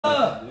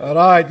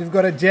Alright, we've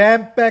got a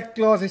jam-packed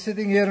class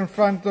sitting here in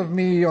front of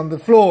me on the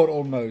floor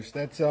almost.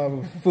 That's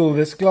how full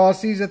this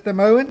class is at the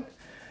moment.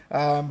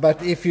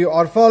 But if you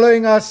are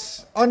following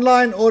us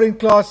online or in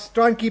class,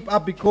 try and keep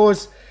up,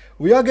 because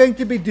we are going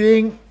to be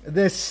doing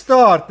the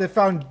start, the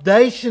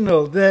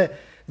foundational, the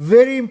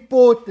very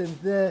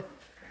important, the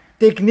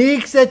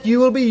techniques that you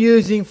will be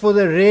using for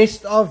the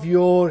rest of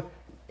your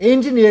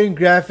engineering,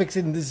 graphics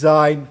and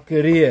design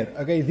career.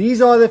 Okay,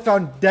 these are the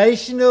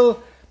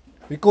foundational,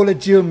 we call it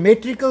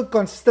geometrical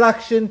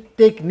construction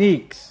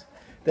techniques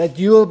that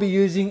you will be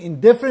using in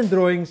different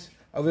drawings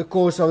over the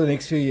course of the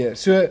next few years.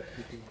 So,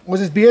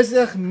 ons is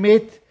besig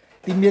met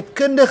die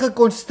meetkundige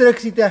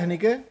konstruksie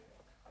tegnieke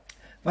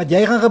wat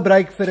jy gaan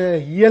gebruik vir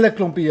 'n hele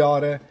klompie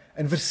jare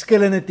in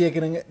verskillende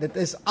tekeninge. Dit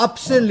is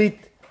absoluut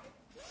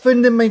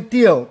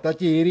fundamenteel dat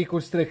jy hierdie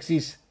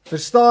konstruksies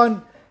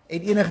verstaan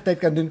en enige tyd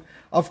kan doen.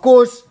 Of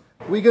course,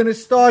 we're going to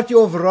start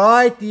you off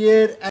right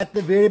here at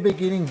the very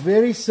beginning,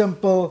 very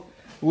simple,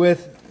 with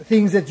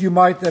things that you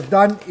might have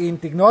done in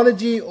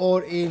technology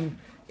or in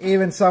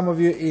even some of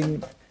you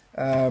in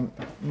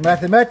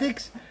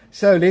mathematics.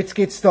 So let's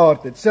get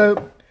started.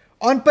 So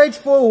on page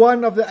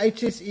 4.1 of the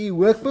HSE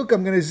workbook,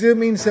 I'm going to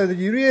zoom in so that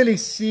you really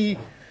see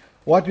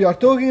what we are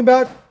talking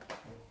about.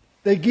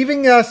 They're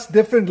giving us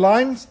different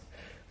lines,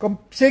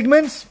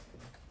 segments,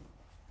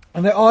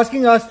 and they're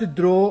asking us to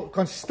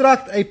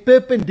construct a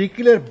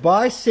perpendicular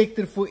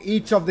bisector for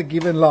each of the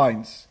given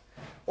lines.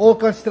 All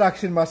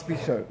construction must be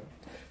shown.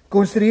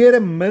 Konstrueer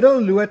 'n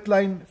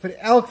middelloodlyn vir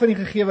elk van die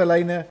gegewe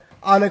lyne.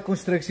 Alle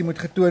konstruksie moet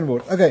getoon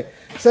word. Okay,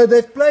 so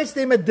they've placed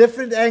them at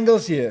different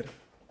angles here.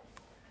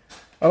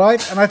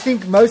 Alright, and I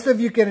think most of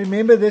you can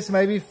remember this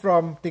maybe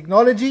from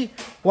technology.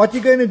 What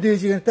you're going to do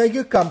is you're going to take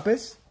your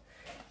compass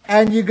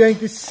and you're going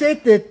to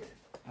set it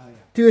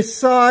to a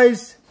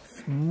size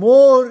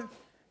more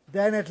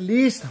than at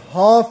least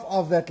half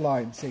of that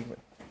line segment.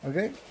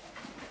 Okay,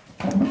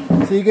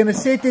 so you're going to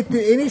set it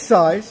to any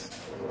size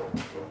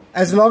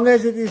as long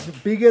as it is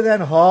bigger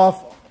than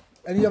half.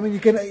 And I mean, you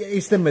can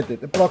estimate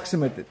it,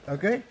 approximate it,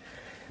 okay?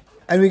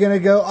 And we're going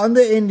to go on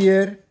the end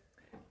here,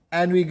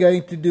 and we're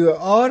going to do an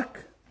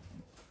arc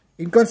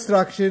in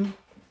construction,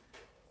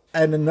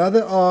 and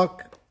another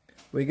arc.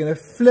 We're going to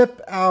flip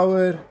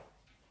our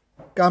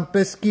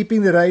compass,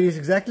 keeping the radius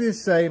exactly the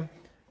same,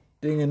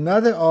 doing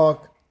another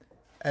arc,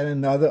 and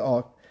another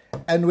arc.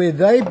 And where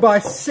they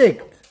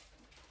bisect,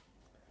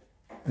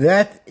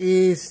 that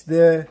is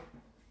the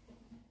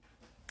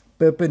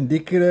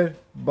perpendicular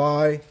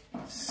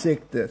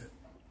bisector.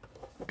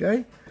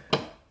 Okay,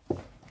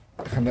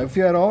 ek gaan nou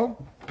vir herhaal.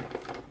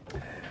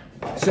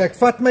 So ek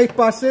vat my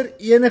passer,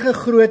 enige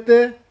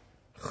grootte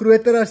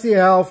groter as die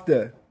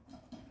helfte.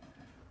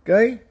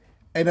 Okay,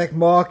 en ek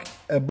maak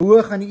 'n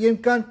boog aan die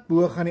een kant,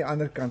 boog aan die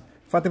ander kant.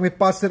 Vat ek my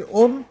passer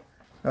om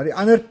na die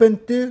ander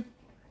punt toe.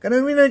 Kan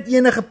nou nie net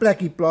enige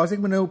plekkie plaas, ek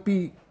moet nou op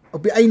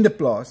die einde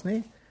plaas,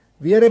 né?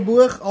 Weer 'n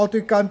boog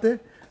albei kante.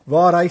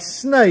 Waar hy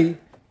sny,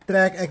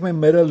 trek ek my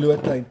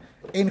middelloodlyn.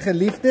 En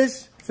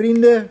geliefdes,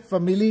 vriende,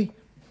 familie,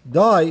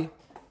 daai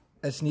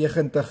is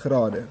 90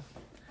 grade.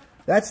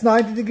 That's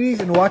 90 degrees.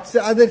 And what's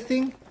the other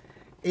thing?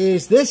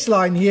 Is this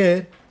line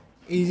here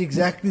is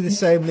exactly the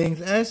same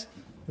length as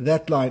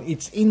that line.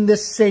 It's in the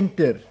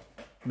center,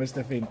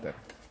 Mr. Venter.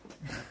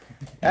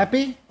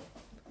 Happy?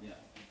 Yeah.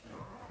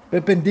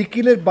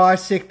 Perpendicular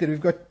bisector. We've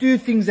got two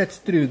things that's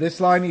true. This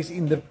line is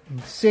in the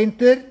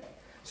center,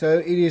 so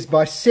it is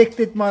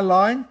bisected my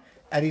line,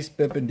 and is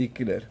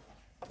perpendicular.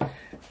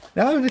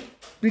 Now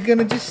we're going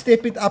to just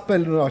step it up a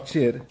notch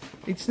here.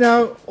 It's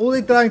now, all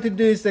they're trying to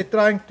do is they're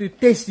trying to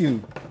test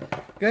you.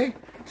 Okay?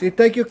 So you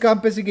take your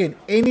compass again.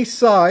 Any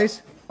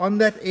size on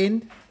that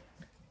end,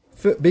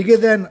 bigger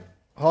than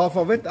half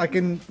of it. I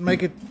can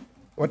make it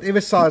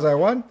whatever size I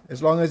want,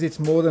 as long as it's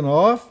more than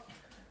half.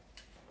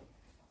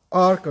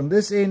 Arc on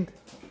this end,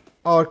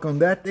 arc on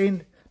that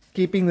end,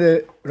 keeping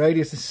the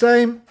radius the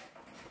same.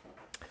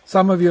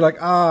 Some of you are like,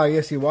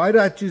 yes, why do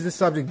I choose this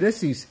subject?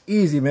 This is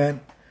easy,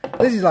 man.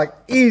 This is like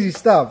easy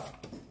stuff.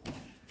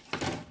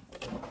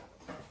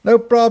 No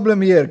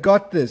problem here.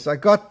 Got this. I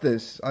got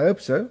this. I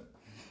hope so.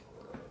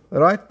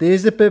 Alright,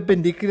 there's the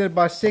perpendicular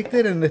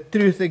bisector, and the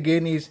truth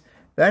again is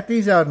that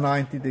is our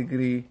 90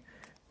 degree.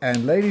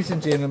 And ladies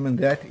and gentlemen,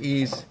 that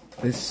is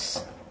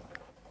this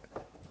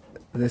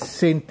the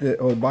center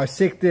or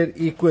bisector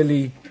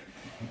equally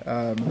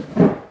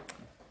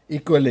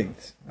equal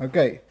length.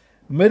 Okay.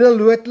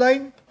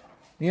 Middelloodlyn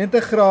 90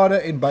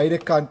 grade en beide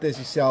kante is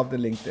dieselfde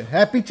lengte.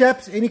 Happy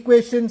chaps? Any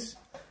questions?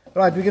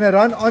 Right, we're going to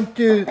run on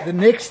to the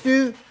next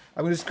two.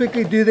 I'm going to just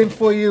quickly do them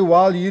for you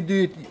while you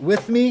do it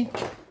with me.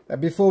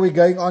 Before we're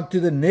going on to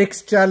the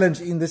next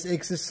challenge in this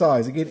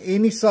exercise. Again,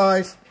 any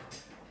size,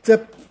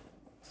 tip.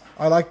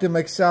 I like to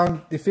make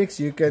sound effects.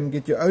 You can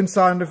get your own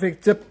sound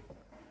effect. Tip,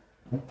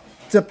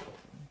 tip.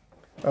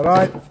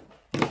 Alright.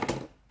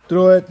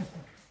 Throw it.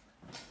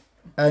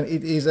 And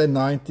it is a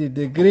 90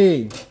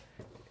 degree.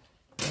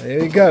 There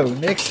we go.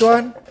 Next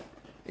one.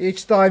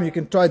 Each time you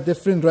can try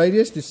different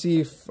radius to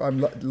see if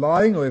I'm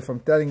lying or if I'm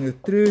telling the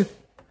truth.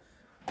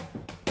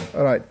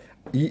 Alright.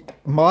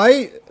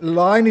 My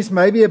line is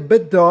maybe a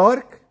bit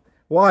dark.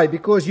 Why?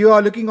 Because you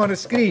are looking on a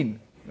screen,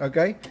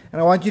 okay?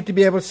 And I want you to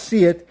be able to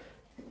see it.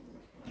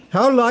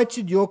 How light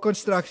should your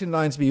construction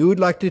lines be? Who would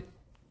like to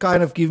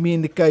kind of give me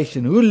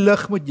indication? Hoe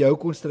lig moet jou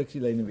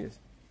konstruksielyne wees?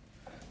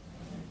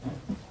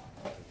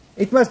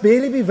 It must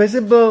barely be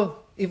visible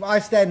if I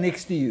stand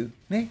next to you,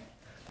 né?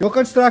 Your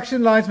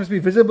construction lines must be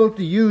visible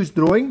to you who's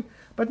drawing,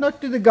 but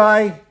not to the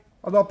guy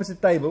on the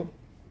opposite table.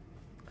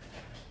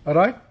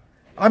 Alright?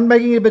 I'm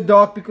making it a bit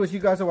dark because you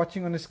guys are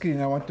watching on the screen.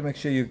 I want to make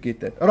sure you get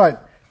that. Alright,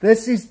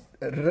 this is...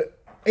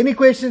 Any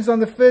questions on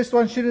the first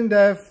one? Shouldn't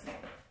have.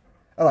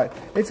 Alright,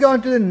 let's go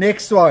on to the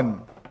next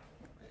one.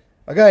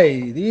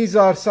 Okay, these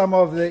are some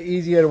of the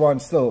easier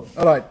ones still.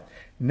 Alright,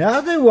 now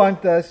they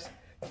want us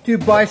to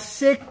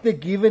bisect the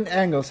given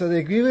angle. So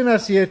they're giving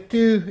us here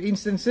 2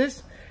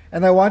 instances,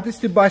 and they want us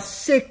to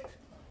bisect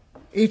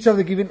each of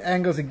the given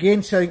angles,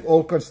 again showing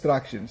all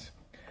constructions.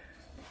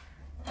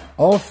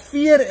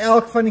 Halveer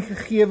elk van die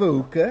gegewe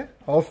hoeke.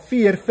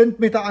 Halveer vind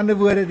met ander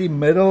woorde die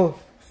middel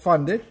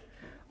van dit.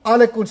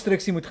 Alle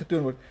constructie moet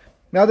getoon word.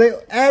 Now they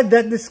add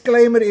that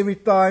disclaimer every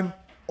time.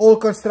 All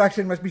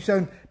construction must be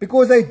shown,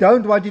 because they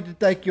don't want you to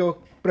take your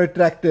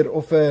protractor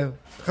of a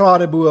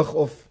gradeboog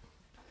of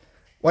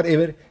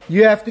whatever.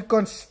 You have to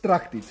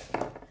construct it.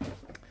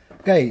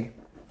 Okay.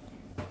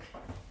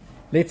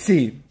 Let's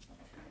see.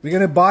 We're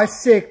going to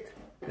bisect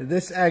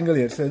this angle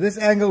here. So this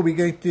angle we're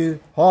going to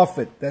half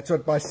it. That's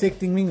what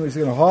bisecting means.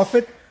 We're going to half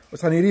it.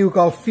 Ons gaan hierdie hoek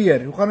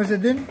halveer. Hoe gaan ons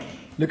dit doen?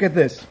 Look at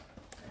this.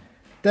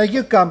 Take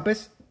your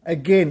compass.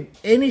 Again,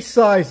 any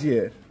size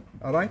here.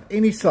 Alright?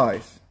 Any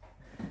size.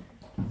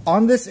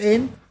 On this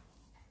end,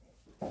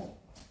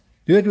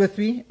 do it with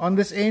me. On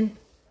this end,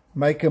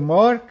 make a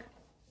mark.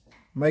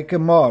 Make a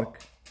mark.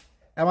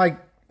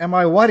 Am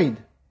I worried?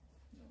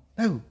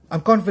 No,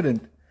 I'm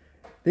confident.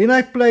 Then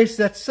I place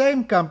that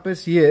same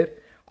compass here.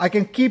 I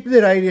can keep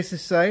the radius the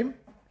same.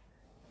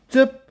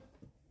 Chip,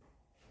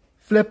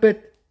 flip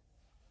it,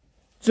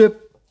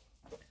 chip,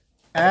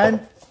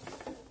 and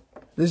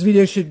this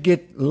video should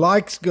get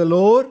likes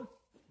galore,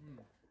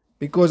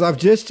 because I've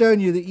just shown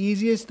you the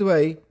easiest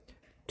way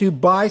to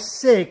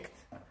bisect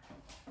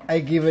a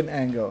given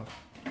angle.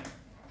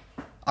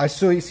 I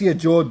saw you see a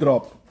jaw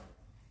drop.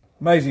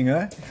 Amazing,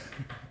 huh?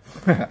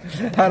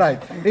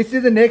 Alright, let's do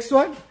the next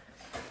one.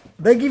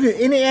 They give you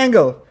any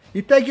angle.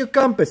 You take your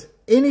compass,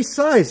 any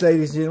size,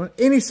 ladies and gentlemen,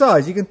 any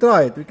size. You can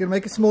try it. We can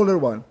make a smaller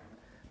one.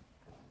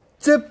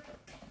 Chip,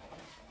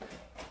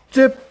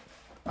 chip.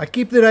 I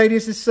keep the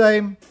radius the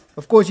same.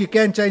 Of course, you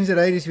can change the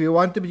radius if you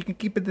want to, but you can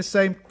keep it the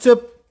same.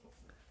 Chip,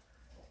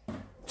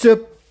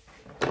 chip.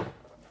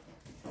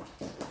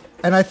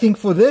 And I think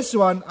for this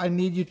one, I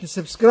need you to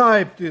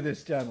subscribe to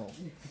this channel.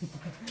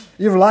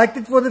 You've liked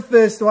it for the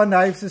first one,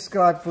 now you've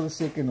subscribed for the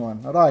second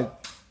one. Alright.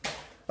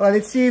 Alright,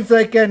 let's see if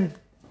they can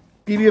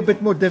give you a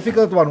bit more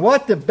difficult one.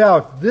 What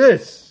about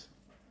this?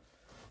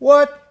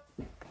 What?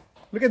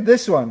 Look at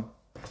this one.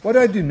 What do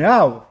I do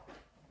now?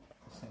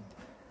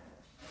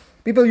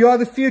 People, you are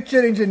the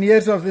future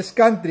engineers of this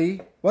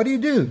country. What do?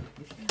 The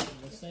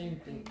same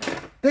thing.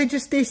 They're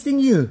just testing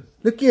you.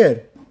 Look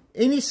here.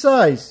 Any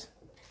size.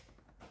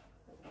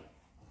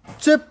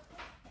 Chip.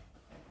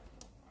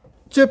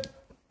 Chip.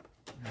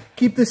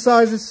 Keep the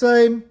size the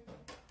same.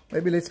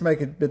 Maybe let's make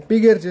it a bit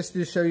bigger just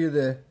to show you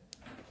that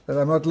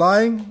I'm not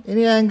lying.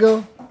 Any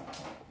angle.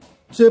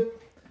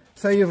 Chip.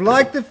 So you've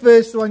liked the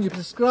first one. You've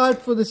subscribed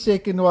for the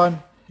second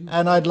one.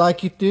 And I'd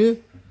like you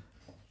to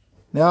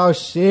now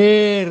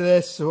share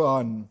this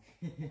one.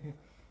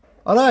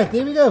 Alright,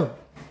 there we go.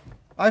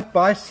 I've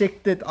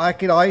bisected.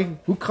 Ek het daai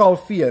hoek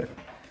gehalveer.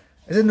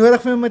 Is dit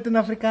nodig vir my met 'n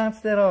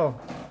Afrikaans te herhaal?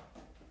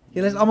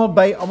 Julle is almal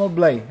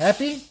bly.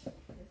 Happy?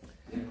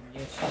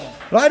 Yes, sir.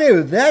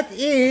 Righto, that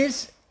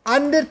is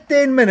under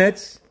 10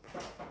 minutes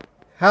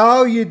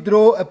how you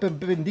draw a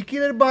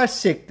perpendicular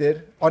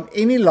bisector on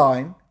any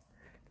line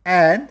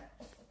and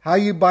how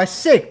you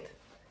bisect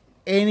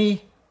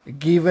any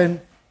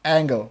given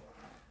angle.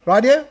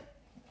 Righto?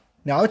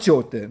 Now it's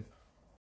your turn.